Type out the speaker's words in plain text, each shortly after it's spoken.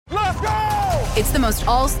It's the most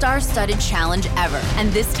all-star studded challenge ever. And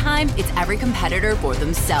this time, it's every competitor for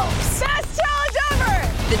themselves. Best challenge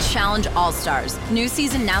ever! The Challenge All-Stars. New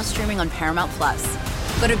season now streaming on Paramount+.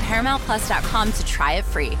 Go to ParamountPlus.com to try it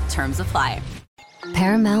free. Terms apply.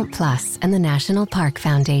 Paramount Plus and the National Park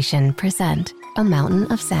Foundation present A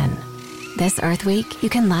Mountain of Zen. This Earth Week, you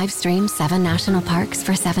can live stream 7 national parks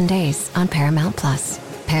for 7 days on Paramount Plus.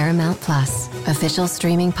 Paramount Plus, official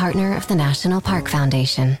streaming partner of the National Park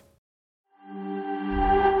Foundation.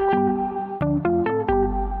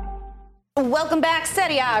 Welcome back.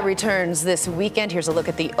 Serie A returns this weekend. Here's a look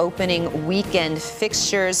at the opening weekend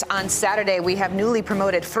fixtures. On Saturday, we have newly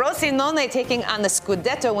promoted Frosinone taking on the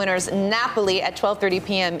Scudetto winners Napoli at 12:30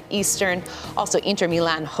 p.m. Eastern. Also, Inter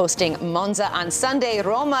Milan hosting Monza on Sunday.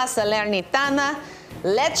 Roma Salernitana.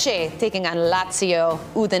 Lecce taking on Lazio,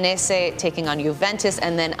 Udinese taking on Juventus,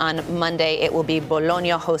 and then on Monday it will be Bologna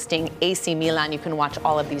hosting AC Milan. You can watch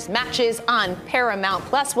all of these matches on Paramount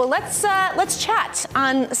Plus. Well, let's chat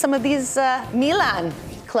on some of these Milan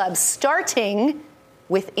clubs, starting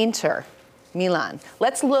with Inter Milan.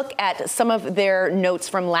 Let's look at some of their notes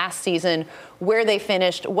from last season, where they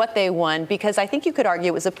finished, what they won, because I think you could argue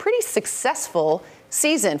it was a pretty successful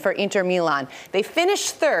season for Inter Milan. They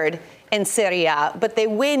finished third in Serie A, but they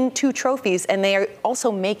win 2 trophies, and they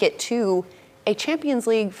also make it to a Champions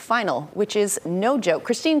League final, which is no joke.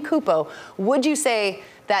 Christine Cupo, would you say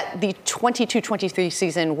that the 22-23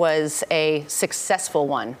 season was a successful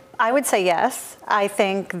one? I would say yes. I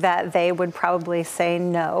think that they would probably say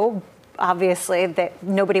no. Obviously,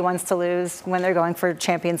 nobody wants to lose when they're going for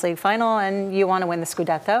Champions League final, and you want to win the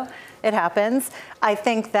Scudetto. It happens. I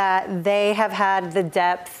think that they have had the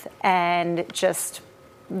depth and just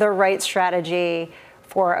the right strategy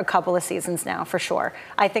for a couple of seasons now, for sure.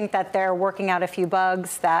 I think that they're working out a few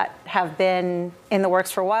bugs that have been in the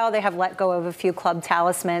works for a while. They have let go of a few club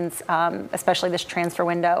talismans, especially this transfer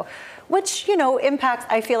window, which, impacts,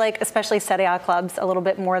 I feel like, especially Serie A clubs a little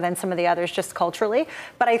bit more than some of the others just culturally.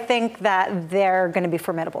 But I think that they're going to be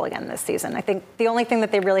formidable again this season. I think the only thing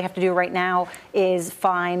that they really have to do right now is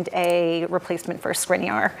find a replacement for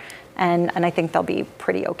Skriniar, and I think they'll be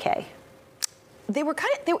pretty okay. They were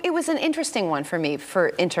it was an interesting one for me for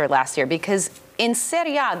Inter last year, because in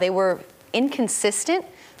Serie A they were inconsistent,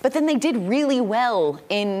 but then they did really well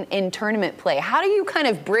in tournament play. How do you kind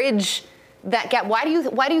of bridge that gap? Why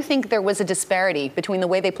do you think there was a disparity between the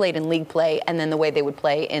way they played in league play and then the way they would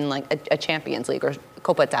play in like a Champions League or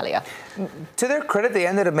Coppa Italia? To their credit, they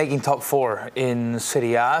ended up making top 4 in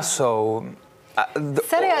Serie A, so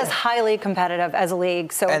Serie A is highly competitive as a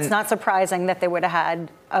league, so it's not surprising that they would have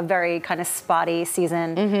had a very kind of spotty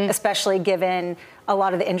season, especially given a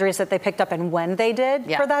lot of the injuries that they picked up and when they did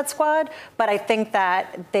for that squad. But I think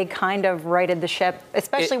that they kind of righted the ship,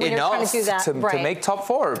 especially when you're trying to do that. To make top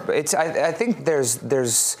 4. I think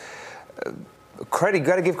there's credit. You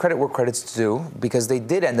got to give credit where credit's due, because they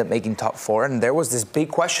did end up making top 4, and there was this big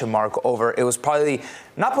question mark over. It was probably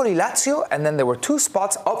Napoli, Lazio, and then there were 2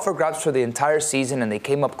 spots up for grabs for the entire season, and they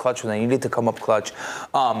came up clutch when they needed to come up clutch.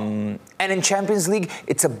 And in Champions League,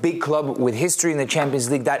 it's a big club with history in the Champions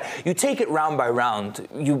League that you take it round by round.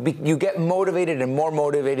 You get motivated and more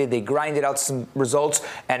motivated. They grinded out some results,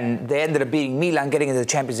 and they ended up beating Milan, getting into the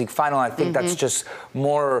Champions League final. I think that's just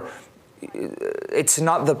more. It's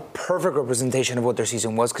not the perfect representation of what their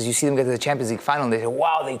season was, because you see them get to the Champions League final and they say,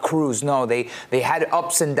 wow, they cruised. No, they had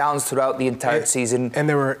ups and downs throughout the entire season. And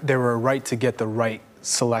they were right to get the right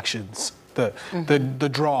selections. The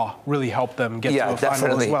draw really helped them get to a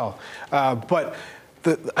final as well. But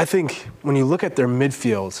I think when you look at their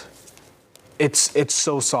midfield, it's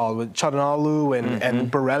so solid with Çalhanoğlu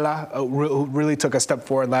and Barella, who really took a step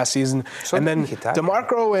forward last season. And then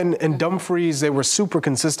DeMarco and Dumfries, they were super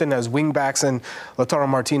consistent as wingbacks, and Lautaro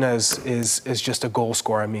Martinez is just a goal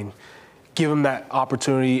scorer. I mean, give him that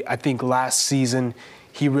opportunity. I think last season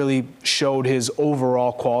he really showed his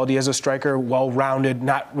overall quality as a striker, well-rounded,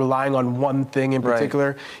 not relying on one thing in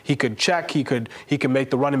particular. Right. He could check, he could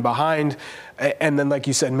make the run in behind, and then, like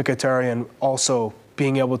you said, Mkhitaryan also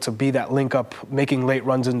being able to be that link up, making late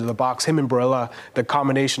runs into the box. Him and Barella, the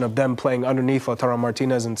combination of them playing underneath Lautaro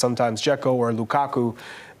Martinez and sometimes Dzeko or Lukaku,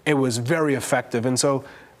 it was very effective. And so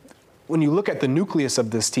when you look at the nucleus of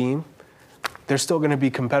this team, they're still going to be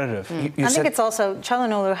competitive. I think it's also,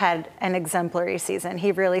 Çalhanoğlu had an exemplary season.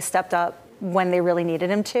 He really stepped up when they really needed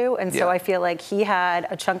him to. And so I feel like he had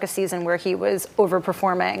a chunk of season where he was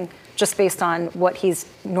overperforming just based on what he's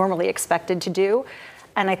normally expected to do.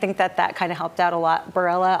 And I think that kind of helped out a lot.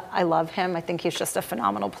 Barella, I love him. I think he's just a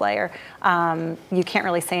phenomenal player. You can't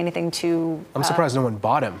really say anything to... I'm surprised no one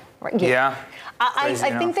bought him. Yeah. I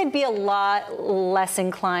think they'd be a lot less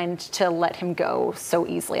inclined to let him go so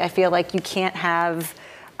easily. I feel like you can't have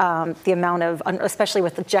the amount of, especially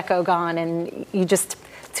with the Dzeko gone, and you just...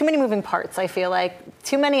 Too many moving parts, I feel like.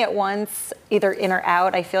 Too many at once, either in or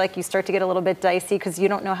out. I feel like you start to get a little bit dicey because you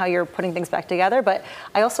don't know how you're putting things back together. But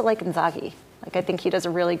I also like Inzaghi. Like, I think he does a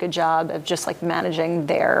really good job of just, like, managing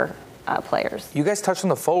their players. You guys touched on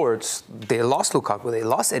the forwards. They lost Lukaku, they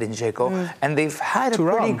lost Edin Dzeko, and they've had a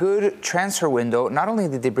pretty good transfer window. Not only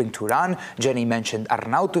did they bring Turan, Jenny mentioned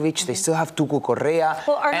Arnautovic, they still have Tucu Correa.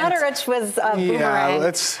 Well, Arnautovic was a boomerang.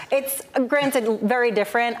 It's granted very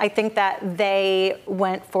different. I think that they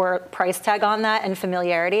went for price tag on that and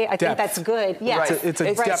familiarity. I think that's good. Yeah, right. It's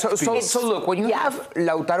a depth piece. So look, when you have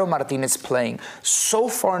Lautaro Martinez playing, so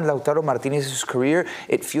far in Lautaro Martinez's career,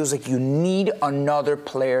 it feels like you need another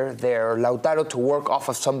player there, Lautaro, to work off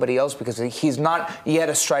of somebody else, because he's not yet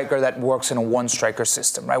a striker that works in a one-striker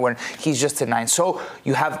system, right? When he's just a 9. So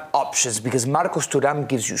you have options, because Marcos Thuram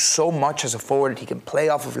gives you so much as a forward. He can play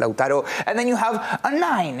off of Lautaro. And then you have a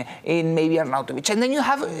 9 in maybe Arnautovic. And then you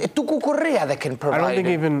have Tucu Correa that can provide. I don't think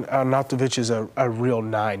even Arnautovic is a real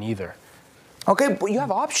 9 either. Okay, but you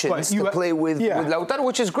have options to play with Lautaro,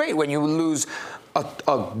 which is great when you lose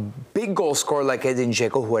a big goal scorer like Edin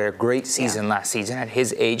Dzeko, who had a great season last season at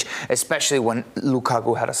his age, especially when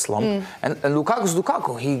Lukaku had a slump. And Lukaku's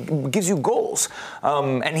Lukaku. He gives you goals.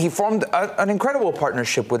 And he formed an incredible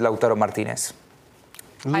partnership with Lautaro Martinez.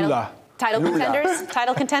 Lula. Title contenders?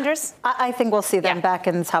 Title contenders? I think we'll see them back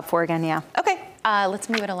in the top 4 again, yeah. Okay. Let's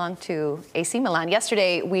move it along to AC Milan.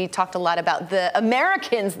 Yesterday, we talked a lot about the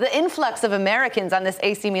Americans, the influx of Americans on this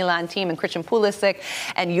AC Milan team, and Christian Pulisic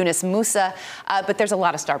and Yunus Musa. But there's a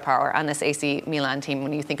lot of star power on this AC Milan team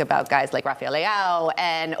when you think about guys like Rafael Leao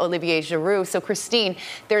and Olivier Giroud. So, Christine,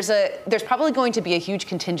 there's probably going to be a huge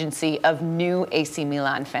contingency of new AC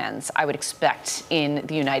Milan fans, I would expect, in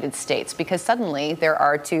the United States, because suddenly there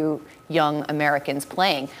are 2 young Americans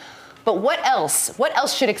playing. But what else? What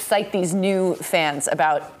else should excite these new fans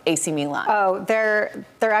about AC Milan? Oh, they're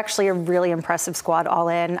actually a really impressive squad all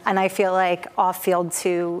in. And I feel like off field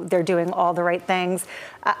too, they're doing all the right things.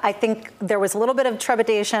 I think there was a little bit of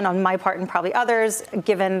trepidation on my part and probably others,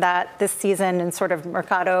 given that this season and sort of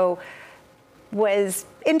Mercado was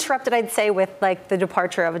interrupted, I'd say, with like the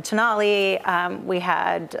departure of a Tonali. We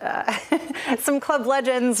had some club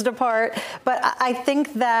legends depart. But I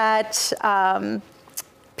think that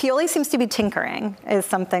Pioli seems to be tinkering, is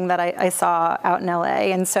something that I saw out in LA.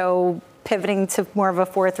 And so pivoting to more of a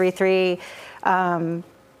 4-3-3,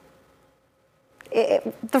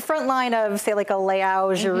 the front line of, say, like a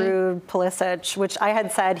Leao, Giroud, Pulisic, which I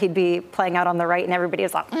had said he'd be playing out on the right, and everybody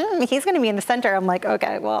was like, he's going to be in the center. I'm like,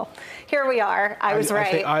 okay, well, here we are. I was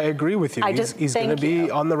right. I agree with you. He's going to be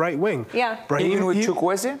on the right wing. Yeah. Even with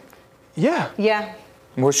Chukwueze? Yeah. Yeah.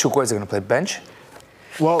 Where's Chukwueze going to play? Bench?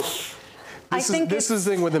 Well, this is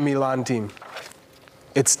the thing with the Milan team.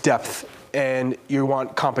 It's depth, and you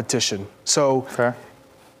want competition. So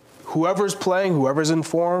whoever's playing, whoever's in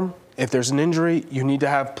form, if there's an injury, you need to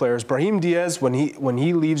have players. Brahim Diaz, when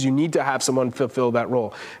he leaves, you need to have someone fulfill that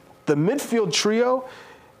role. The midfield trio,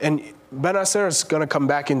 and Benacer is going to come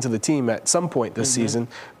back into the team at some point this season,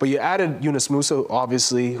 but you added Yunus Musa,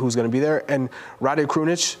 obviously, who's going to be there, and Rade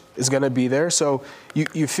Krunic is going to be there. So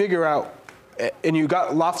you figure out, and you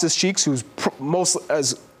got Loftus-Cheeks, who's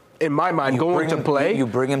in my mind, going to play. You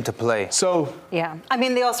bring him to play. So yeah, I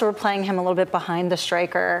mean, they also were playing him a little bit behind the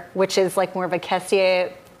striker, which is like more of a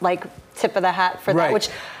Kessié, like tip of the hat for that, which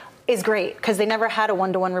is great because they never had a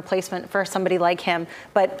one-to-one replacement for somebody like him.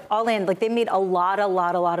 But all in, like they made a lot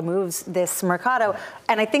of moves this Mercado,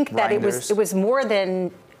 and I think that it was more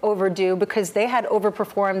than overdue because they had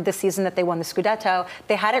overperformed the season that they won the Scudetto.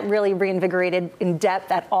 They hadn't really reinvigorated in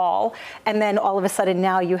depth at all. And then all of a sudden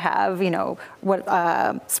now you have,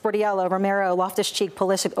 Sportiello, Romero, Loftus-Cheek,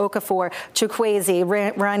 Pulisic, Okafor, Chukwueze,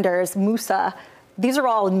 Reinders, Musa. These are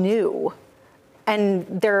all new. And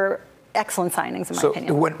they're excellent signings, in my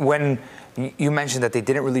opinion. When you mentioned that they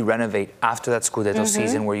didn't really renovate after that Scudetto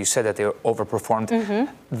season where you said that they overperformed,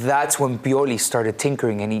 that's when Pioli started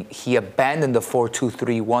tinkering and he abandoned the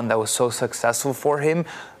 4-2-3-1 that was so successful for him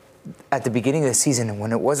at the beginning of the season. And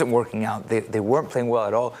when it wasn't working out, they weren't playing well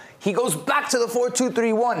at all. He goes back to the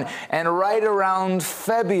 4-2-3-1. And right around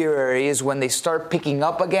February is when they start picking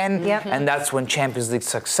up again. And that's when Champions League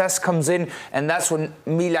success comes in. And that's when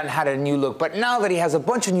Milan had a new look. But now that he has a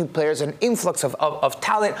bunch of new players, an influx of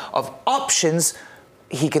talent, of options,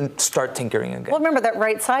 he can start tinkering again. Well, remember that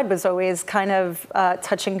right side was always kind of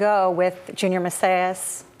touch and go with Junior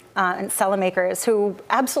Messias and Salamakers, who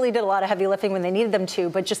absolutely did a lot of heavy lifting when they needed them to,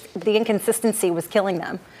 but just the inconsistency was killing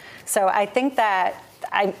them. So I think that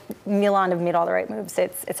Milan have made all the right moves.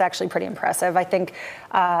 It's actually pretty impressive. I think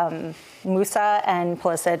Musa and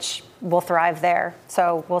Pulisic will thrive there.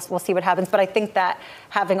 So we'll see what happens. But I think that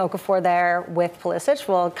having Okafor there with Pulisic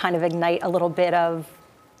will kind of ignite a little bit of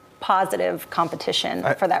positive competition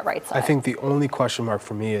for that right side. I think the only question mark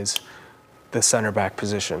for me is the center back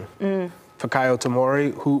position. Fikayo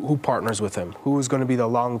Tomori, who partners with him? Who is going to be the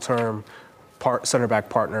long-term center back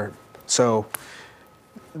partner? So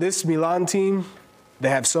this Milan team, they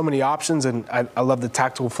have so many options, and I love the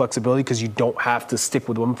tactical flexibility because you don't have to stick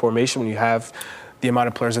with one formation when you have the amount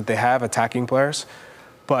of players that they have, attacking players.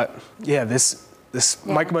 But yeah, this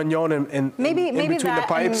Mike Magnon in between the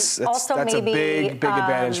pipes, that's a big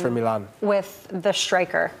advantage for Milan. With the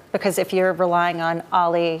striker, because if you're relying on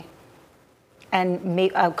Ali and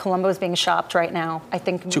Colombo's being shopped right now, I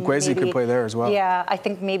think Chukwueze could play there as well. Yeah, I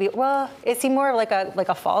think maybe. Well, is he more like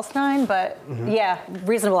a false nine? But yeah,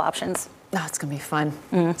 reasonable options. Oh, it's going to be fun.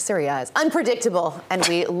 Serie A is unpredictable, and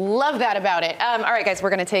we love that about it. All right, guys, we're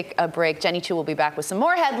going to take a break. Jenny Chu will be back with some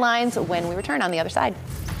more headlines when we return on the other side.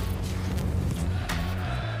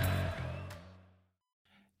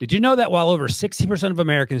 Did you know that while over 60% of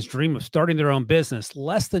Americans dream of starting their own business,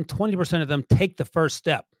 less than 20% of them take the first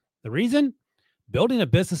step? The reason? Building a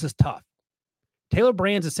business is tough. Taylor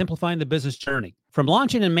Brands is simplifying the business journey. From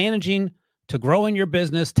launching and managing to growing your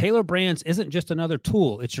business, Taylor Brands isn't just another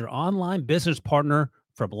tool. It's your online business partner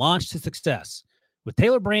from launch to success. With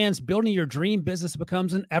Taylor Brands, building your dream business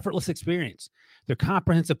becomes an effortless experience. Their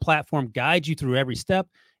comprehensive platform guides you through every step,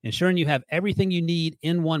 ensuring you have everything you need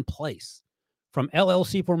in one place. From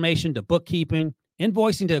LLC formation to bookkeeping,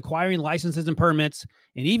 invoicing to acquiring licenses and permits,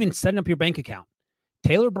 and even setting up your bank account,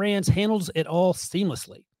 Taylor Brands handles it all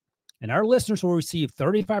seamlessly. And our listeners will receive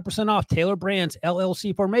 35% off Taylor Brands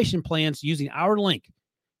LLC formation plans using our link,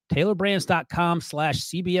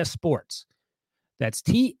 taylorbrands.com/CBS Sports. That's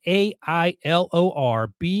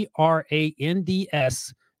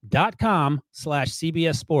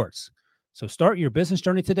TAILORBRANDS.com/CBS Sports. So start your business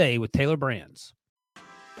journey today with Taylor Brands.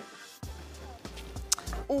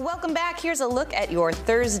 Welcome back. Here's a look at your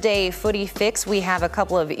Thursday footy fix. We have a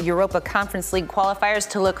couple of Europa Conference League qualifiers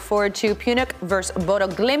to look forward to. Punic versus Bodo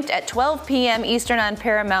Glimt at 12 p.m. Eastern on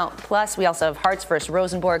Paramount Plus. We also have Hearts versus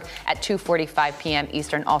Rosenborg at 2:45 p.m.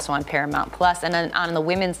 Eastern, also on Paramount Plus. And then on the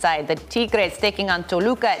women's side, the Tigres taking on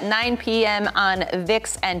Toluca at 9 p.m. on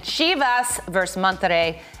ViX, and Chivas versus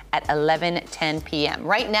Monterrey at 11:10 p.m.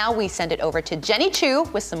 Right now, we send it over to Jenny Chu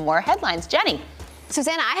with some more headlines. Jenny.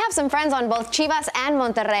 Susanna, I have some friends on both Chivas and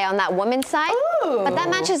Monterrey on that women's side, but that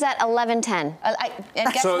match is at 11:10.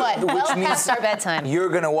 And guess what? Well past our bedtime. You're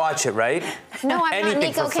going to watch it, right? No, I'm not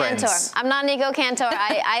Nico Cantor. I'm not Nico Cantor.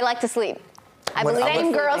 I like to sleep. I believe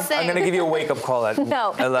same girl sing. I'm going to give you a wake-up call at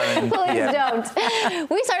 11 Please don't.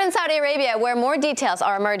 We start in Saudi Arabia, where more details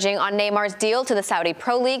are emerging on Neymar's deal to the Saudi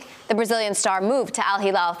Pro League. The Brazilian star moved to Al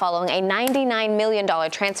Hilal following a $99 million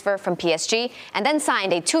transfer from PSG and then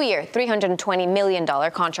signed a 2-year, $320 million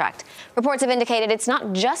contract. Reports have indicated it's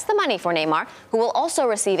not just the money for Neymar, who will also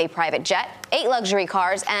receive a private jet, 8 luxury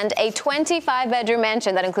cars, and a 25-bedroom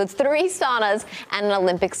mansion that includes 3 saunas and an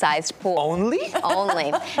Olympic-sized pool. Only?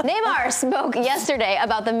 Only. Neymar spoke yesterday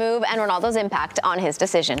about the move and Ronaldo's impact on his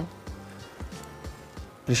decision.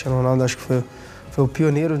 Cristiano Ronaldo acho que foi o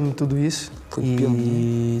pioneiro em tudo isso.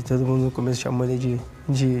 E todo mundo no começo chamou ele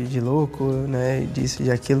de louco, né, disso e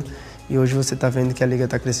de aquilo. E hoje você está vendo que a liga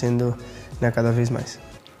está crescendo, né, cada vez mais.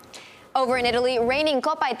 Over in Italy, reigning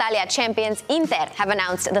Coppa Italia champions Inter have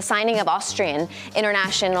announced the signing of Austrian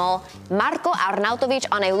international Marco Arnautovic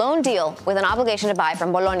on a loan deal with an obligation to buy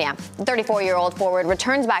from Bologna. The 34-year-old forward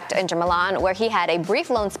returns back to Inter Milan, where he had a brief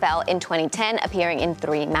loan spell in 2010, appearing in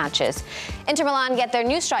 3 matches. Inter Milan get their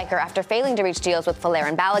new striker after failing to reach deals with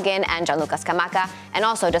Valerian Balogun and Gianluca Scamacca, and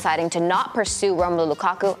also deciding to not pursue Romelu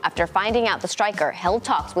Lukaku after finding out the striker held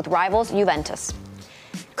talks with rivals Juventus.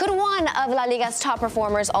 Could one of La Liga's top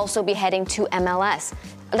performers also be heading to MLS?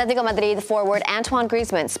 Atletico Madrid forward Antoine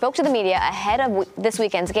Griezmann spoke to the media ahead of this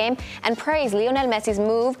weekend's game and praised Lionel Messi's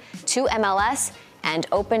move to MLS and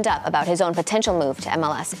opened up about his own potential move to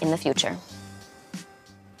MLS in the future.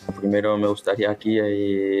 Primero me gustaría aquí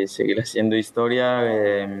seguir haciendo historia,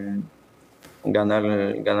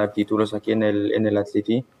 ganar títulos aquí en el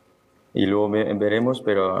Atleti. Y luego veremos,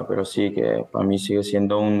 pero sí que para mí sigue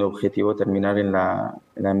siendo un objetivo terminar en la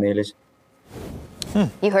MLS.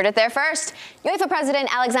 You heard it there first. UEFA President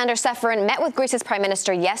Alexander Ceferin met with Greece's Prime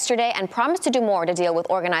Minister yesterday and promised to do more to deal with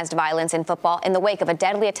organized violence in football in the wake of a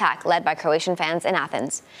deadly attack led by Croatian fans in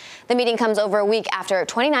Athens. The meeting comes over a week after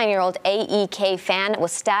 29-year-old AEK fan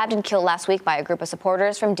was stabbed and killed last week by a group of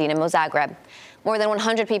supporters from Dinamo Zagreb. More than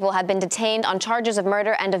 100 people have been detained on charges of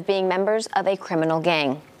murder and of being members of a criminal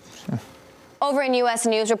gang. Over in U.S.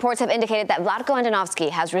 news, reports have indicated that Vlatko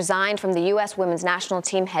Andonovski has resigned from the U.S. women's national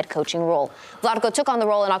team head coaching role. Vlatko took on the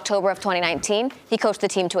role in October of 2019. He coached the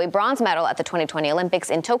team to a bronze medal at the 2020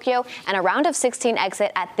 Olympics in Tokyo and a round of 16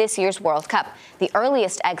 exit at this year's World Cup, the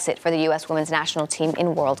earliest exit for the U.S. women's national team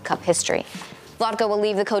in World Cup history. Vlatko will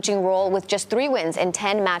leave the coaching role with just 3 wins in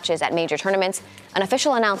 10 matches at major tournaments. An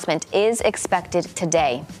official announcement is expected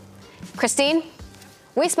today. Christine?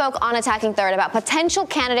 We spoke on Attacking Third about potential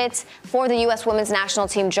candidates for the U.S. women's national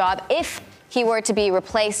team job if he were to be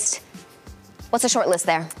replaced. What's the short list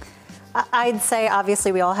there? I'd say,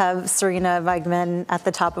 obviously, we all have Serena Weigman at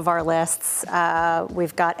the top of our lists.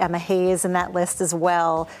 We've got Emma Hayes in that list as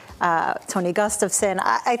well. Tony Gustafson.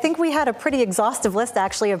 I think we had a pretty exhaustive list,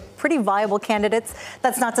 actually, of pretty viable candidates.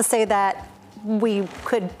 That's not to say that we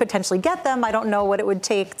could potentially get them. I don't know what it would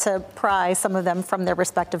take to pry some of them from their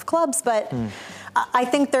respective clubs, but I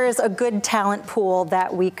think there is a good talent pool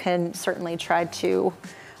that we can certainly try to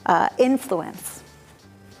influence.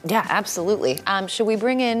 Yeah, absolutely. Should we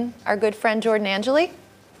bring in our good friend Jordan Angeli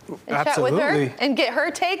and chat with her and get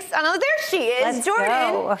her takes? Oh, there she is. Let's Jordan.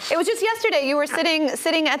 go. It was just yesterday you were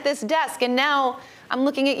sitting at this desk, and now I'm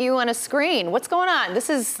looking at you on a screen. What's going on?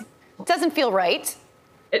 Doesn't feel right.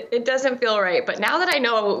 It doesn't feel right, but now that I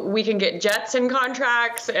know we can get Jetson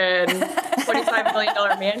contracts and $25 million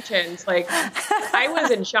mansions, like, I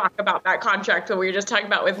was in shock about that contract that we were just talking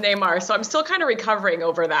about with Neymar, so I'm still kind of recovering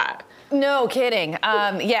over that. No kidding.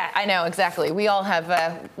 Yeah, I know, exactly. We'll have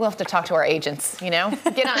to talk to our agents, Get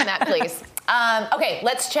on that, please. Okay,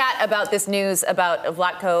 let's chat about this news about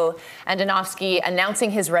Vlatko Andonovski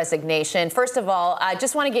announcing his resignation. First of all, I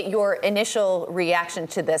just want to get your initial reaction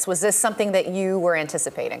to this. Was this something that you were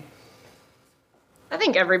anticipating? I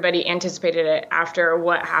think everybody anticipated it after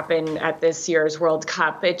what happened at this year's World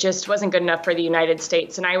Cup. It just wasn't good enough for the United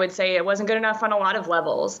States. And I would say it wasn't good enough on a lot of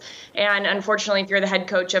levels. And unfortunately, if you're the head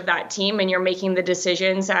coach of that team and you're making the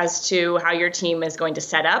decisions as to how your team is going to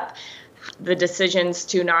set up, the decisions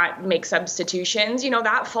to not make substitutions,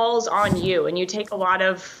 that falls on you, and you bear a lot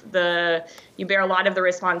of the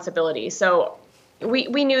responsibility. So we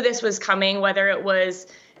knew this was coming, whether it was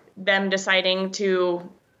them deciding to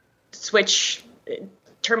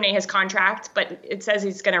terminate his contract, but it says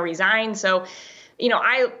he's going to resign. So,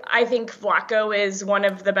 I think Vlatko is one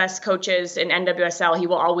of the best coaches in NWSL. He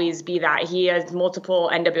will always be that. He has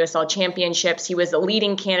multiple NWSL championships. He was the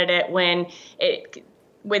leading candidate when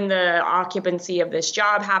the occupancy of this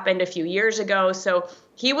job happened a few years ago. So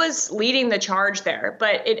he was leading the charge there.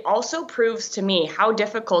 But it also proves to me how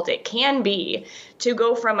difficult it can be to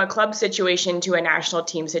go from a club situation to a national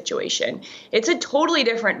team situation. It's a totally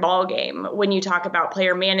different ballgame when you talk about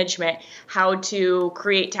player management, how to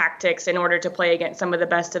create tactics in order to play against some of the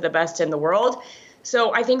best in the world.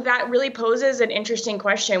 So I think that really poses an interesting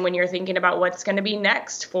question when you're thinking about what's going to be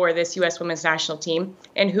next for this U.S. women's national team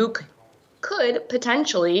and who could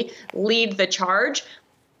potentially lead the charge.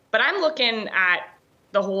 But I'm looking at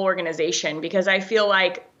the whole organization because I feel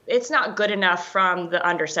like it's not good enough from the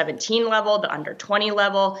under 17 level, the under 20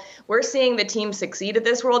 level. We're seeing the team succeed at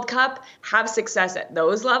this World Cup, have success at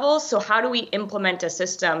those levels. So how do we implement a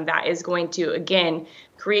system that is going to, again,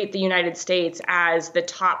 create the United States as the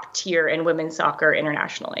top tier in women's soccer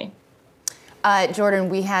internationally? Jordan,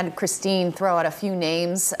 we had Christine throw out a few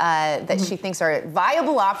names that she thinks are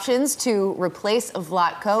viable options to replace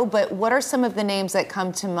Vlatko, but what are some of the names that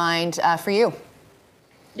come to mind for you?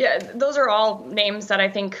 Yeah, those are all names that I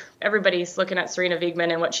think everybody's looking at Serena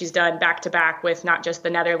Wiegman and what she's done back-to-back with not just the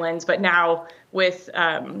Netherlands, but now with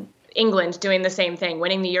England doing the same thing,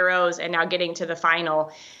 winning the Euros and now getting to the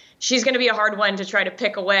final. She's going to be a hard one to try to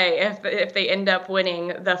pick away if they end up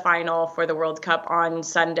winning the final for the World Cup on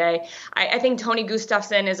Sunday. I think Tony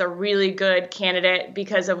Gustafson is a really good candidate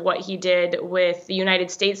because of what he did with the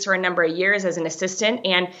United States for a number of years as an assistant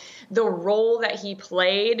and the role that he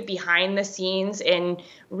played behind the scenes in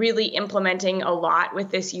really implementing a lot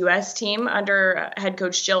with this U.S. team under head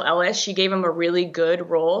coach Jill Ellis. She gave him a really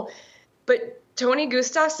good role. But Tony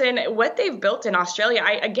Gustafson, what they've built in Australia,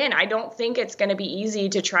 I don't think it's going to be easy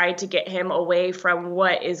to try to get him away from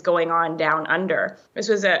what is going on down under. This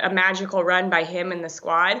was a magical run by him and the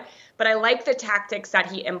squad, but I like the tactics that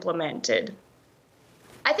he implemented.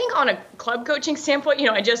 I think on a club coaching standpoint,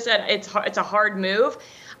 I just said it's a hard move.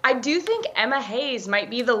 I do think Emma Hayes might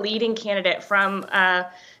be the leading candidate from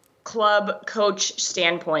a club coach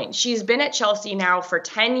standpoint. She's been at Chelsea now for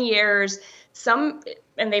 10 years.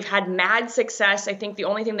 And they've had mad success. I think the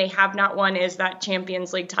only thing they have not won is that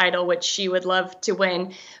Champions League title, which she would love to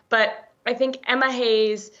win. But I think Emma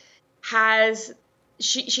Hayes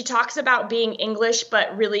she talks about being English,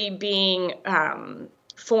 but really being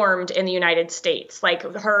formed in the United States. Like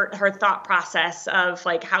her thought process of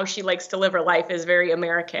like how she likes to live her life is very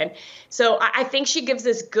American. So I think she gives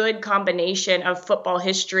this good combination of football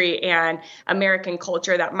history and American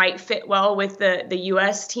culture that might fit well with the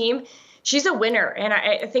U.S. team. She's a winner, and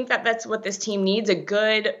I think that's what this team needs, a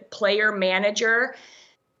good player manager.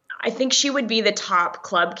 I think she would be the top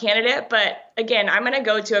club candidate, but again, I'm going to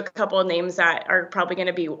go to a couple of names that are probably going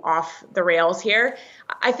to be off the rails here.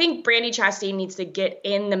 I think Brandi Chastain needs to get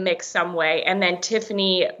in the mix some way, and then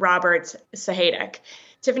Tiffany Roberts-Sahaydak.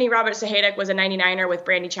 Tiffany Roberts-Sahaydak was a 99er with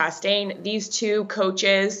Brandi Chastain. These two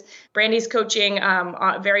coaches, Brandi's coaching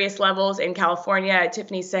on various levels in California.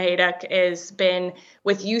 Tiffany Sahaydak has been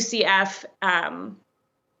with UCF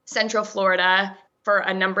Central Florida for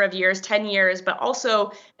a number of years, 10 years, but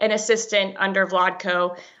also an assistant under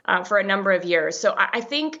Vlatko for a number of years. So I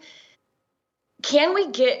think, can we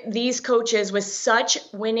get these coaches with such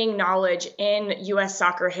winning knowledge in U.S.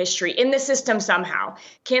 soccer history in the system somehow?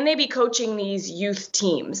 Can they be coaching these youth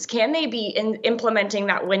teams? Can they be implementing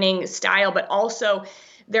that winning style, but also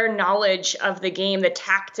their knowledge of the game, the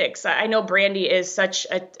tactics? I know Brandi is such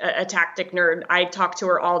a tactic nerd. I talk to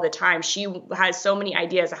her all the time. She has so many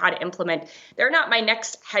ideas of how to implement. They're not my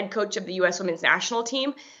next head coach of the U.S. women's national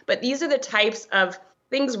team, but these are the types of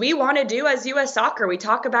things we want to do as U.S. soccer. We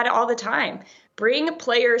talk about it all the time. Bring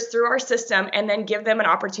players through our system and then give them an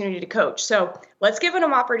opportunity to coach. So let's give them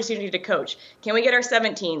an opportunity to coach. Can we get our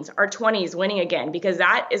 17s, our 20s winning again? Because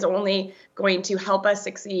that is only going to help us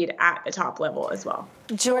succeed at the top level as well.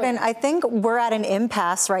 Jordan, I think we're at an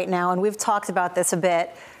impasse right now, and we've talked about this a bit,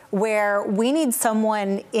 where we need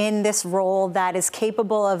someone in this role that is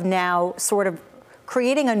capable of now sort of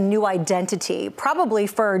creating a new identity, probably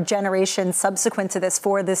for generations subsequent to this,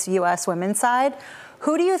 for this U.S. women's side.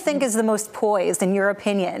 Who do you think is the most poised, in your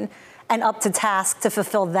opinion, and up to task to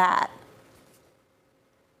fulfill that?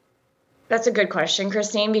 That's a good question,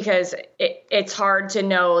 Christine, because it's hard to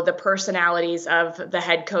know the personalities of the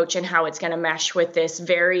head coach and how it's going to mesh with this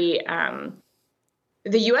very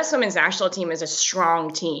the U.S. women's national team is a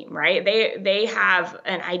strong team, right? They have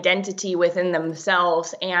an identity within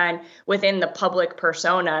themselves and within the public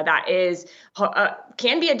persona that is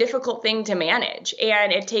can be a difficult thing to manage.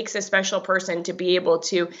 And it takes a special person to be able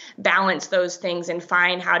to balance those things and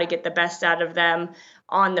find how to get the best out of them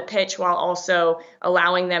on the pitch while also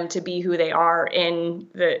allowing them to be who they are in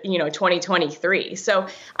the 2023. So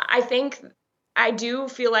I do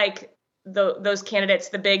feel like those candidates,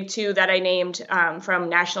 the big two that I named from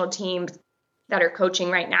national teams that are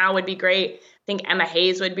coaching right now, would be great. I think Emma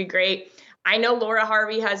Hayes would be great. I know Laura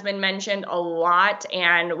Harvey has been mentioned a lot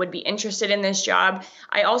and would be interested in this job.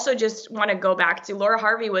 I also just want to go back to Laura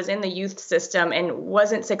Harvey was in the youth system and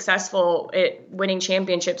wasn't successful at winning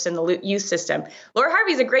championships in the youth system. Laura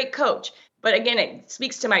Harvey's a great coach, but again, it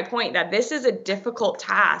speaks to my point that this is a difficult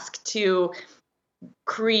task to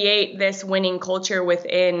create this winning culture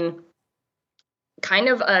within kind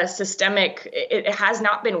of a systemic, it has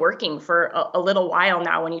not been working for a little while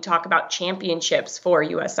now when you talk about championships for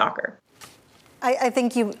U.S. soccer. I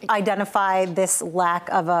think you identify this lack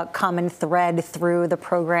of a common thread through the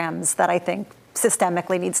programs that I think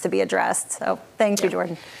systemically needs to be addressed. So thank you,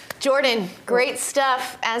 Jordan. Jordan, great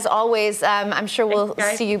stuff as always. I'm sure we'll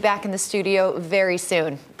see you back in the studio very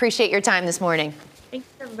soon. Appreciate your time this morning. Thanks,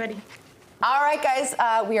 everybody. All right, guys,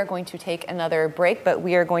 we are going to take another break, but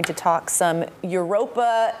we are going to talk some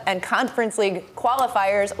Europa and Conference League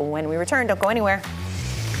qualifiers when we return. Don't go anywhere.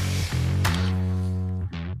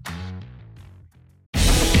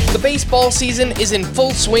 The baseball season is in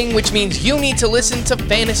full swing, which means you need to listen to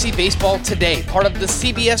Fantasy Baseball Today, part of the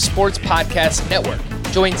CBS Sports Podcast Network.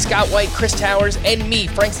 Join Scott White, Chris Towers, and me,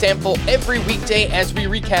 Frank Stample, every weekday as we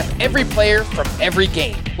recap every player from every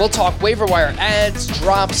game. We'll talk waiver wire ads,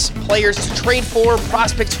 drops, players to trade for,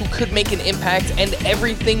 prospects who could make an impact, and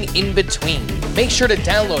everything in between. Make sure to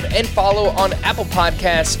download and follow on Apple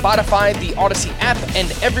Podcasts, Spotify, the Odyssey app,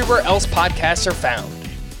 and everywhere else podcasts are found.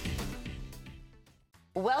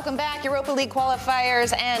 Welcome back. Europa League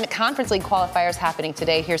qualifiers and Conference League qualifiers happening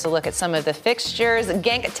today. Here's a look at some of the fixtures.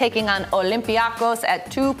 Genk taking on Olympiacos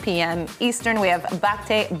at 2 p.m. Eastern. We have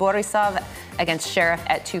Bakhteh Borisov against Sheriff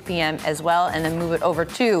at 2 p.m. as well. And then move it over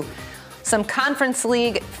to Some Conference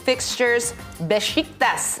League fixtures.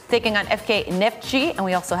 Besiktas taking on FK Neftchi, and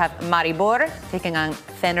we also have Maribor taking on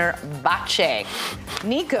Fenerbahce.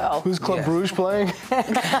 Nico. Who's Club Brugge playing?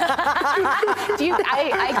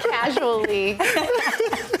 I casually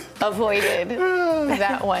avoided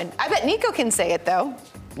that one. I bet Nico can say it, though.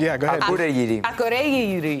 Yeah, go ahead.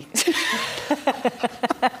 Akureyri.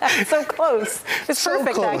 So close. It's so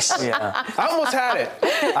perfect, close. actually. Yeah. I almost had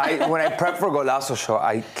it. When I prep for Golazo Show,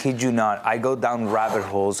 I kid you not, I go down rabbit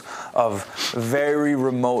holes of very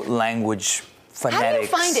remote language phonetics. How do you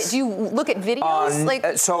find it? Do you look at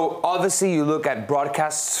videos? So obviously you look at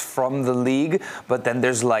broadcasts from the league, but then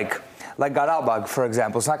there's like Qarabağ, for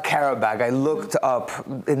example. It's not Karabag. I looked up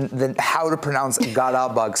how to pronounce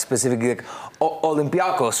Qarabağ specifically. Like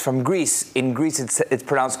Olympiakos from Greece. In Greece, it's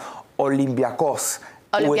pronounced Olympiakos.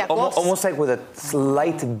 Almost like with a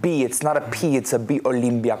slight B. It's not a P, it's a B.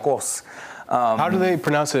 Olympiakos. How do they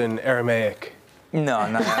pronounce it in Aramaic? No.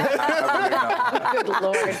 Good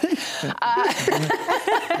Lord.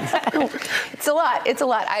 It's a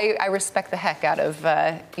lot. I respect the heck out of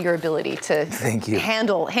your ability to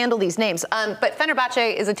handle these names. But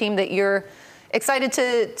Fenerbahce is a team that you're excited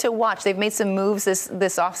to watch. They've made some moves this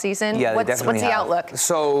offseason. Yeah, what's the outlook?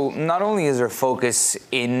 So not only is their focus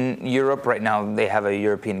in Europe right now, they have a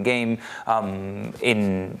European game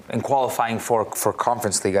in qualifying for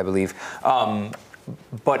Conference League, I believe.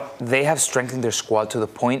 But they have strengthened their squad to the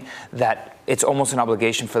point that it's almost an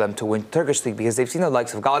obligation for them to win Turkish League because they've seen the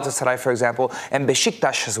likes of Galatasaray, for example, and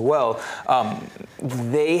Besiktas as well.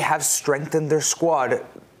 They have strengthened their squad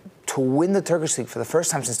to win the Turkish League for the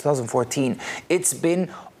first time since 2014. It's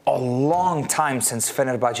been a long time since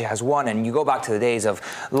Fenerbahce has won, and you go back to the days of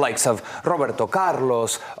likes of Roberto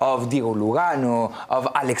Carlos, of Diego Lugano, of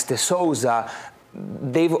Alex de Souza.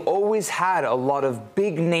 They've always had a lot of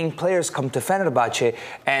big name players come to Fenerbahce,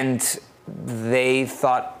 and they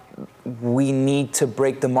thought, we need to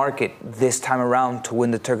break the market this time around to win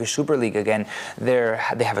the Turkish Super League again. They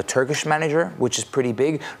have a Turkish manager, which is pretty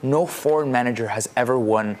big. No foreign manager has ever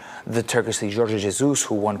won the Turkish League. Jorge Jesus,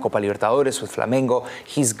 who won Copa Libertadores with Flamengo,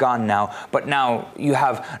 he's gone now. But now you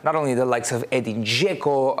have not only the likes of Edin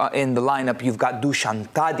Dzeko in the lineup, you've got Dusan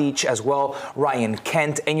Tadic as well, Ryan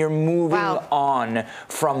Kent, and you're moving on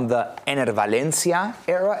from the Ener Valencia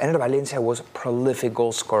era. Ener Valencia was a prolific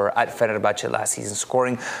goal scorer at Fenerbahce last season,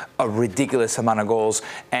 scoring a ridiculous amount of goals,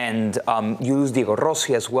 and you lose Diego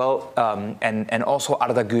Rossi as well, and also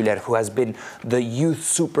Arda Güler, who has been the youth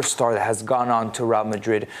superstar that has gone on to Real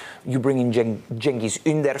Madrid. You bring in Cengiz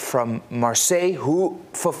Ünder from Marseille, who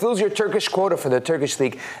fulfills your Turkish quota for the Turkish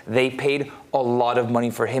League. They paid a lot of money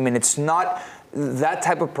for him, and it's not that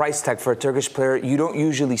type of price tag for a Turkish player. You don't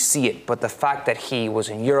usually see it, but the fact that he was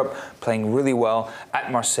in Europe playing really well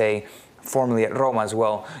at Marseille, formerly at Roma as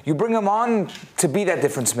well, you bring him on to be that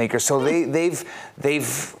difference maker. So they've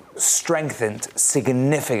strengthened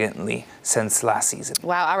significantly since last season.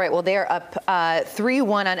 Wow. All right. Well, they are up 3-1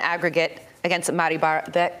 on aggregate against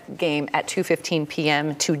Maribor. That game at 2:15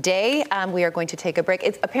 p.m. today. We are going to take a break.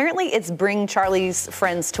 Apparently it's Bring Charlie's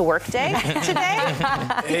Friends to Work Day today.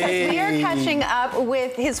 Because we are catching up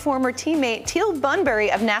with his former teammate Teal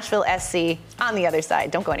Bunbury of Nashville SC on the other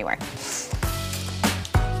side. Don't go anywhere.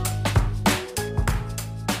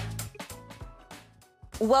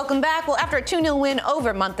 Welcome back. Well, after a 2-0 win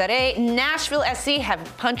over Monterrey, Nashville SC have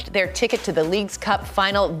punched their ticket to the League's Cup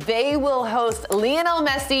final. They will host Lionel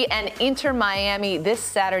Messi and Inter Miami this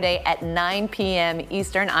Saturday at 9 p.m.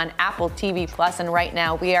 Eastern on Apple TV+. And right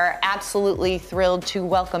now, we are absolutely thrilled to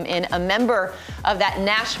welcome in a member of that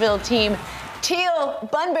Nashville team, Teal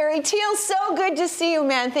Bunbury. Teal, so good to see you,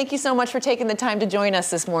 man. Thank you so much for taking the time to join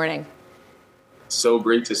us this morning. So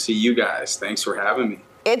great to see you guys. Thanks for having me.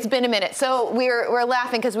 It's been a minute. So we're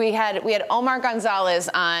laughing because we had Omar Gonzalez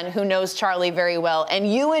on, who knows Charlie very well,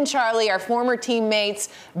 and you and Charlie are former teammates,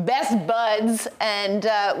 best buds, and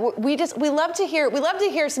we love to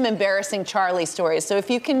hear some embarrassing Charlie stories. So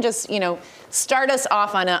if you can just start us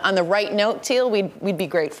off on the right note, Teal, we'd be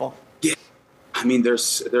grateful. Yeah, I mean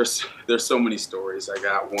there's so many stories. I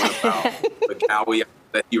got one about the Cowie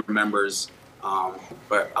that he remembers,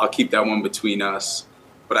 but I'll keep that one between us.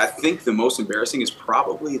 But I think the most embarrassing is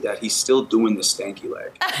probably that he's still doing the stanky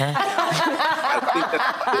leg. I think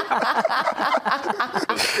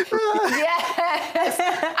yes.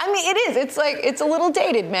 I mean, it is. It's a little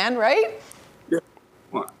dated, man, right? Yeah.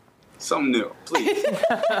 Come on. Something new, please.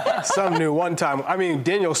 Something new. One time, I mean,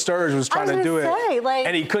 Daniel Sturridge was trying to do it,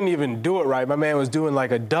 and he couldn't even do it right. My man was doing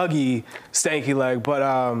like a Dougie stanky leg.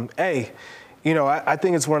 But hey, You know, I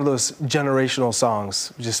think it's one of those generational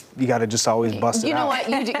songs. You got to just always bust it out. You know what?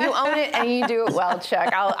 You own it and you do it well,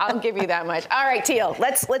 Chuck. I'll give you that much. All right, Teal,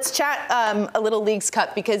 let's chat a little Leagues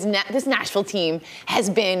Cup because this Nashville team has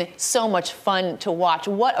been so much fun to watch.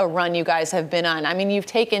 What a run you guys have been on. I mean, you've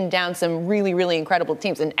taken down some really, really incredible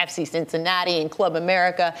teams in FC Cincinnati and Club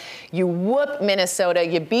America. You whoop Minnesota.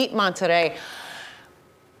 You beat Monterrey.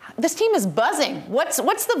 This team is buzzing. What's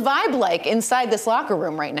the vibe like inside this locker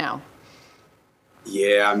room right now?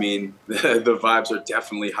 Yeah, I mean, the vibes are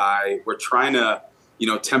definitely high. We're trying to,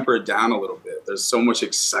 temper it down a little bit. There's so much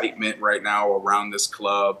excitement right now around this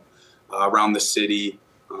club, around the city.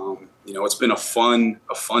 It's been a fun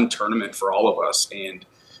tournament for all of us. And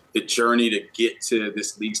the journey to get to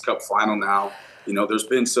this Leagues Cup final now, there's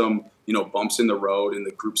been some, bumps in the road in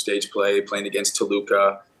the group stage play, playing against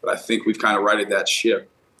Toluca. But I think we've kind of righted that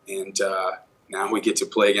ship. And now we get to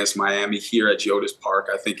play against Miami here at Geodis Park.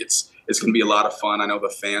 I think it's going to be a lot of fun. I know the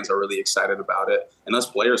fans are really excited about it, and us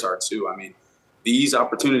players are too. I mean, these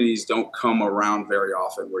opportunities don't come around very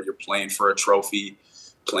often where you're playing for a trophy,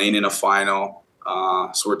 playing in a final.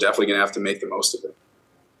 So we're definitely going to have to make the most of it.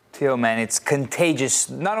 Theo, man, it's contagious.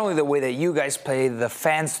 Not only the way that you guys play, the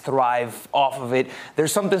fans thrive off of it.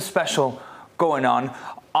 There's something special going on.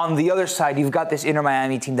 On the other side, you've got this Inter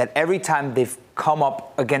Miami team that every time they've come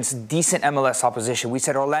up against decent MLS opposition, we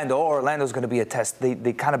said Orlando's going to be a test.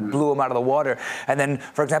 They kind of blew them out of the water. And then,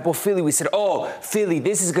 for example, Philly, we said, Philly,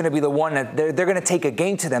 this is going to be the one that they're going to take a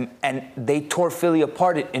game to them. And they tore Philly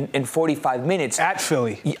apart in 45 minutes. At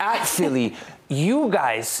Philly. At Philly. You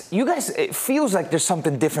guys, it feels like there's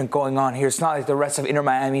something different going on here. It's not like the rest of Inter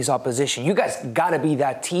Miami's opposition. You guys got to be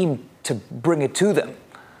that team to bring it to them.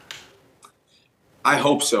 I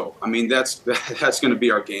hope so. I mean, that's going to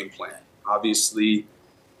be our game plan. Obviously,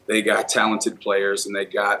 they got talented players, and they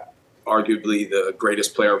got arguably the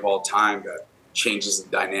greatest player of all time that changes the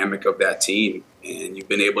dynamic of that team. And you've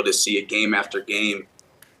been able to see it game after game.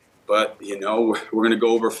 But, we're going to go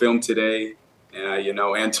over film today,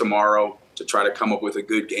 and tomorrow to try to come up with a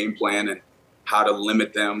good game plan and how to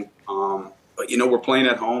limit them. But, we're playing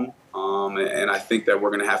at home, and I think that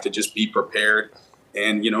we're going to have to just be prepared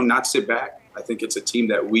and, not sit back. I think it's a team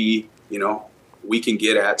that we can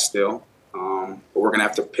get at still, but we're going to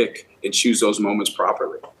have to pick and choose those moments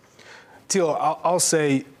properly. Teal, I'll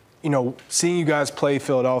say, seeing you guys play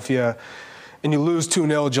Philadelphia and you lose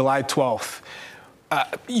 2-0 July 12th,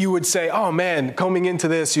 you would say, oh, man, coming into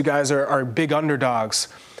this, you guys are big underdogs.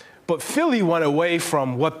 But Philly went away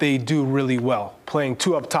from what they do really well, playing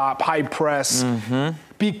two up top, high press,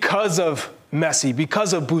 because of Messi,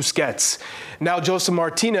 because of Busquets. Now Josef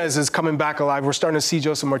Martinez is coming back alive. We're starting to see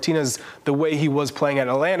Josef Martinez the way he was playing at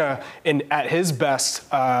Atlanta and at his best.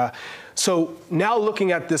 So now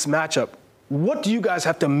looking at this matchup, what do you guys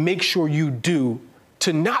have to make sure you do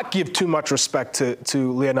to not give too much respect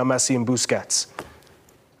to Lionel Messi and Busquets?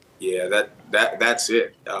 Yeah, that's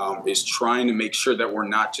it. Is trying to make sure that we're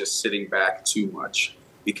not just sitting back too much.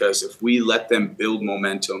 Because if we let them build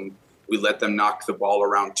momentum, we let them knock the ball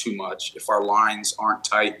around too much. If our lines aren't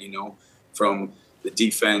tight, from the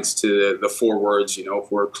defense to the forwards,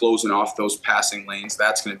 if we're closing off those passing lanes,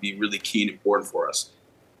 that's going to be really key and important for us.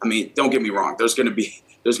 I mean, don't get me wrong. There's going to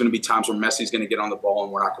be times where Messi's going to get on the ball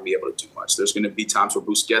and we're not going to be able to do much. There's going to be times where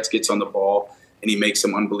Busquets gets on the ball and he makes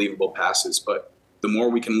some unbelievable passes. But the more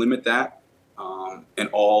we can limit that, and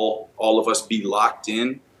all of us be locked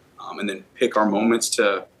in, and then pick our moments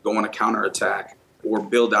to go on a counterattack or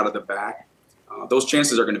build out of the back, those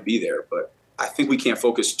chances are going to be there. But I think we can't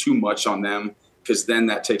focus too much on them because then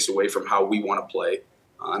that takes away from how we want to play.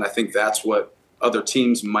 And I think that's what other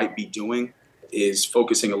teams might be doing, is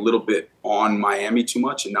focusing a little bit on Miami too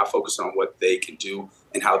much and not focusing on what they can do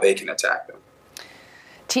and how they can attack them.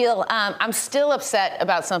 Teal, I'm still upset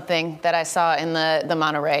about something that I saw in the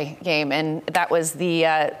Monterrey game, and that was the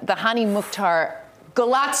Hani Mukhtar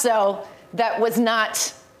Golazo that was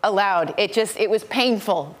not allowed. It was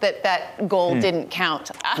painful that goal didn't count.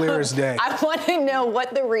 Clear as day. I want to know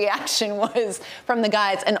what the reaction was from the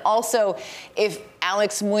guys, and also if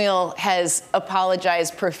Alex Muyl has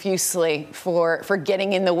apologized profusely for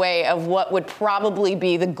getting in the way of what would probably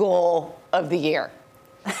be the goal of the year.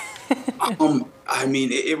 I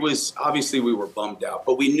mean, it was obviously we were bummed out,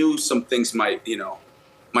 but we knew some things might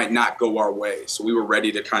not go our way. So we were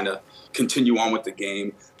ready to kind of continue on with the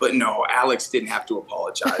game. But no, Alex didn't have to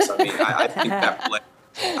apologize. I mean, I think that play,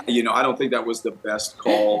 I don't think that was the best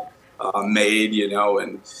call made,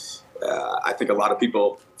 and I think a lot of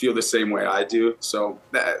people feel the same way I do. So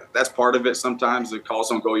that's part of it. Sometimes the calls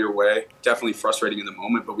don't go your way. Definitely frustrating in the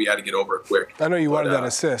moment, but we had to get over it quick. I know you wanted that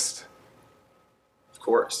assist.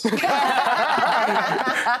 course.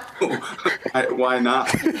 Why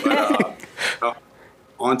not? But,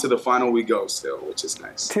 on to the final we go still, which is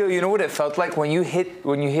nice. Teal, you know what it felt like when you hit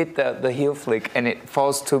the heel flick and it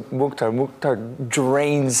falls to Mukhtar. Mukhtar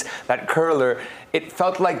drains that curler. It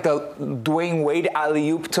felt like the Dwayne Wade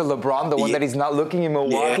alley-oop to LeBron, the one that he's not looking in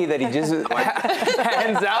Milwaukee, that he just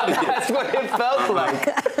hands out. That's what it felt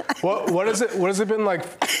like. What has it been like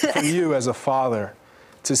for you as a father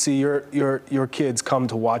to see your kids come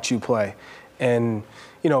to watch you play, and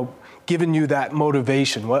giving you that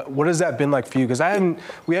motivation? What has that been like for you? Because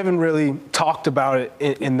we haven't really talked about it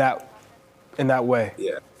in that way.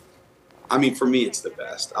 Yeah. I mean, for me, it's the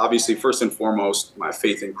best. Obviously, first and foremost, my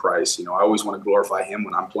faith in Christ. I always want to glorify Him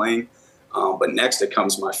when I'm playing. But next, it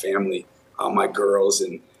comes my family, my girls,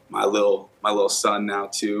 and my little son now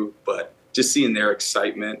too. But just seeing their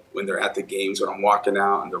excitement when they're at the games, when I'm walking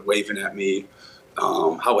out and they're waving at me,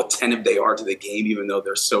 how attentive they are to the game, even though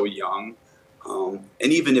they're so young. And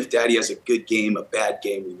even if Daddy has a good game, a bad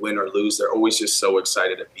game, we win or lose, they're always just so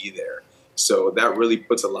excited to be there. So that really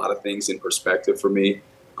puts a lot of things in perspective for me.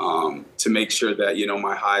 To make sure that,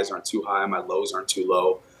 my highs aren't too high, my lows aren't too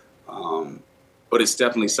low. But it's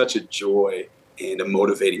definitely such a joy and a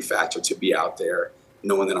motivating factor to be out there,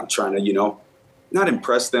 knowing that I'm trying to, not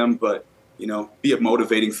impress them, but, be a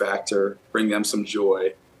motivating factor, bring them some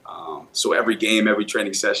joy. So every game, every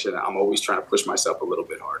training session, I'm always trying to push myself a little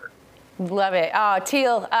bit harder. Love it.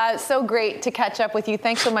 Teal, so great to catch up with you.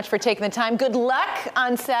 Thanks so much for taking the time. Good luck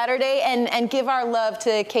on Saturday, and give our love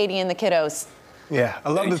to Katie and the kiddos. Yeah, I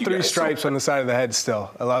love the 3 stripes on the side of the head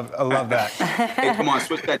still. I love that. Hey, come on,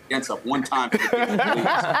 switch that dance up one time.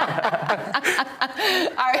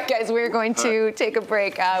 All right, guys, we're going to take a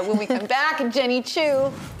break. When we come back, Jenny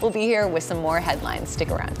Chu will be here with some more headlines.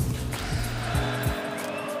 Stick around.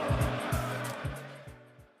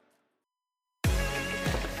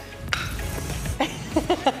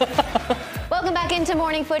 Welcome back into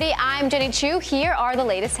Morning Footy. I'm Jenny Chu. Here are the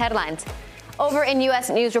latest headlines. Over in U.S.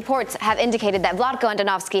 news, reports have indicated that Vlatko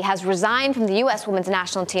Andonovski has resigned from the U.S. women's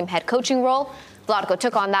national team head coaching role. Vlatko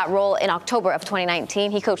took on that role in October of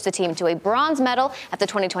 2019. He coached the team to a bronze medal at the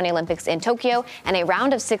 2020 Olympics in Tokyo and a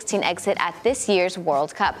round of 16 exit at this year's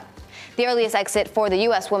World Cup. The earliest exit for the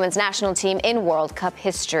U.S. women's national team in World Cup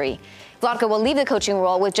history. Vlatko will leave the coaching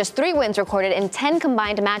role with just 3 wins recorded in 10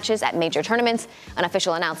 combined matches at major tournaments. An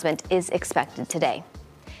official announcement is expected today.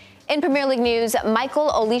 In Premier League news,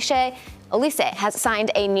 Michael Olise has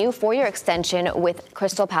signed a new 4-year extension with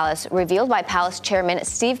Crystal Palace, revealed by Palace chairman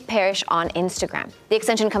Steve Parish on Instagram. The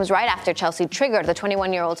extension comes right after Chelsea triggered the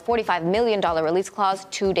 21-year-old's $45 million release clause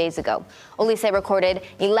 2 days ago. Olise recorded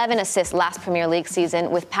 11 assists last Premier League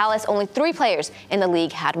season. With Palace, only 3 players in the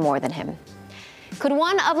league had more than him. Could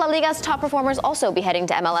one of La Liga's top performers also be heading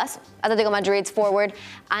to MLS? Atletico Madrid's forward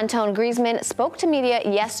Antoine Griezmann spoke to media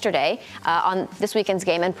yesterday on this weekend's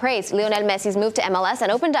game and praised Lionel Messi's move to MLS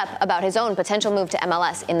and opened up about his own potential move to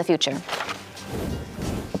MLS in the future.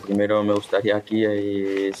 Primero me gustaría aquí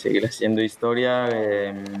seguir haciendo historia,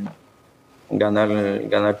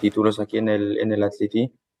 ganar títulos aquí en el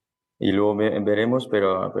Atleti y luego veremos,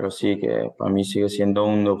 pero sí que para mí sigue siendo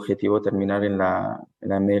un objetivo terminar en la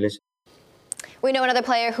MLS. We know another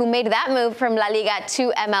player who made that move from La Liga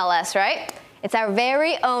to MLS, right? It's our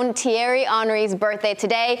very own Thierry Henry's birthday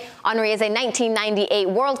today. Henry is a 1998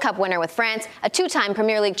 World Cup winner with France, a 2-time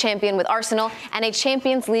Premier League champion with Arsenal, and a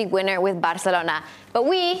Champions League winner with Barcelona. But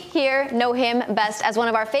we here know him best as one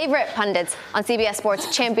of our favorite pundits on CBS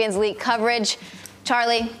Sports Champions League coverage.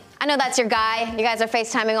 Charlie, I know that's your guy. You guys are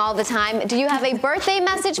FaceTiming all the time. Do you have a birthday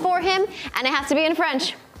message for him? And it has to be in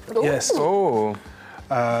French. Yes. Oh.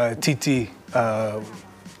 Titi,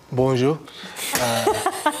 bonjour.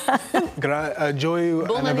 Joyeux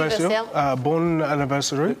anniversaire. Bon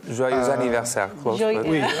anniversaire. Joyeux anniversaire.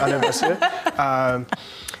 Oui, anniversaire.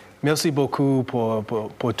 Merci beaucoup pour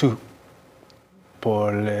tout.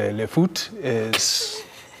 Pour le foot is...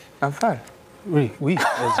 Enfin. Oui.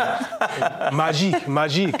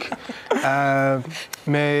 Magique.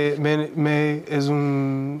 Mais est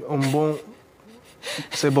un bon...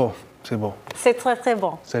 C'est bon. C'est très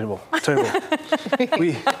bon. C'est bon. Très bon.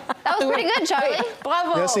 Oui. That was pretty good, Charlie.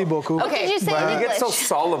 Bravo. Merci beaucoup. Okay. What did you say in You English? get so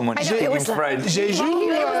solemn when you speak in French. It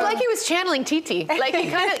was like he was channeling Titi. Like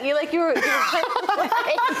you were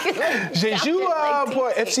J'ai joué pour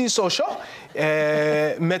FC Sochaux.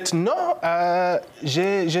 Maintenant,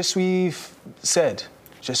 je suis sad.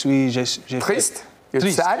 Triste? You're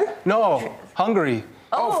Triste. sad? No, Hungary.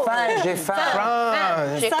 Oh, j'ai faim.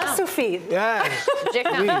 Ça suffit. Yeah.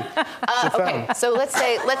 okay, so let's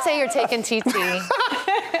say you're taking Titi.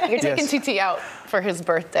 You're taking Titi out for his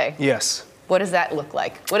birthday. Yes. What does that look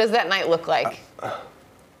like? What does that night look like?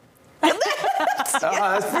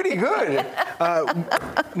 That's pretty good.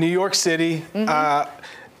 New York City.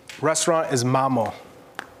 Restaurant is Mamo.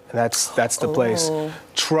 That's the place.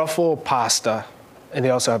 Truffle pasta, and they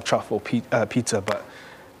also have truffle pizza, but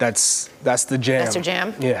that's the jam. That's your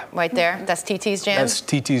jam? Yeah. Right there? That's TT's jam? That's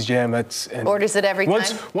TT's jam. Orders it every time?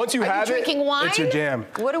 Once you have it, drinking wine? it's your jam.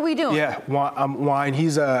 What are we doing? Yeah, wine.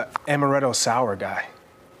 He's a amaretto sour guy.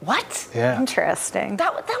 What? Yeah. Interesting.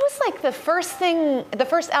 That was like the first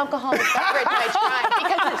alcoholic beverage I tried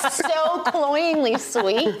because it's so cloyingly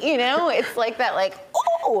sweet, you know? It's like that, like,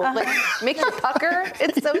 ooh, like make you pucker.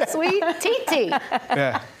 It's so sweet. TT.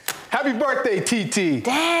 Yeah. Happy birthday, TT.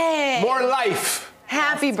 Dang. More life.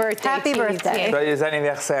 Happy birthday, Happy birthday. Joyeux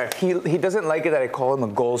anniversaire. He doesn't like it that I call him a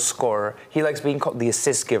goal scorer. He likes being called the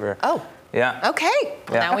assist giver. Oh. Yeah. Okay.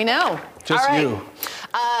 Yeah. Now we know. Just all right. you.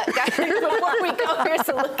 Guys, before we go, here's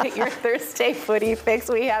a look at your Thursday footy picks.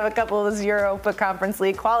 We have a couple of Europa Conference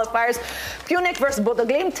League qualifiers. Punic versus Bodo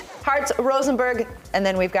Glimt, Hearts Rosenborg, and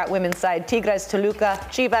then we've got women's side Tigres Toluca,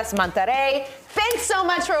 Chivas Monterrey. Thanks so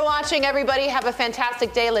much for watching, everybody. Have a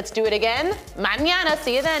fantastic day. Let's do it again mañana.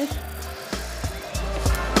 See you then.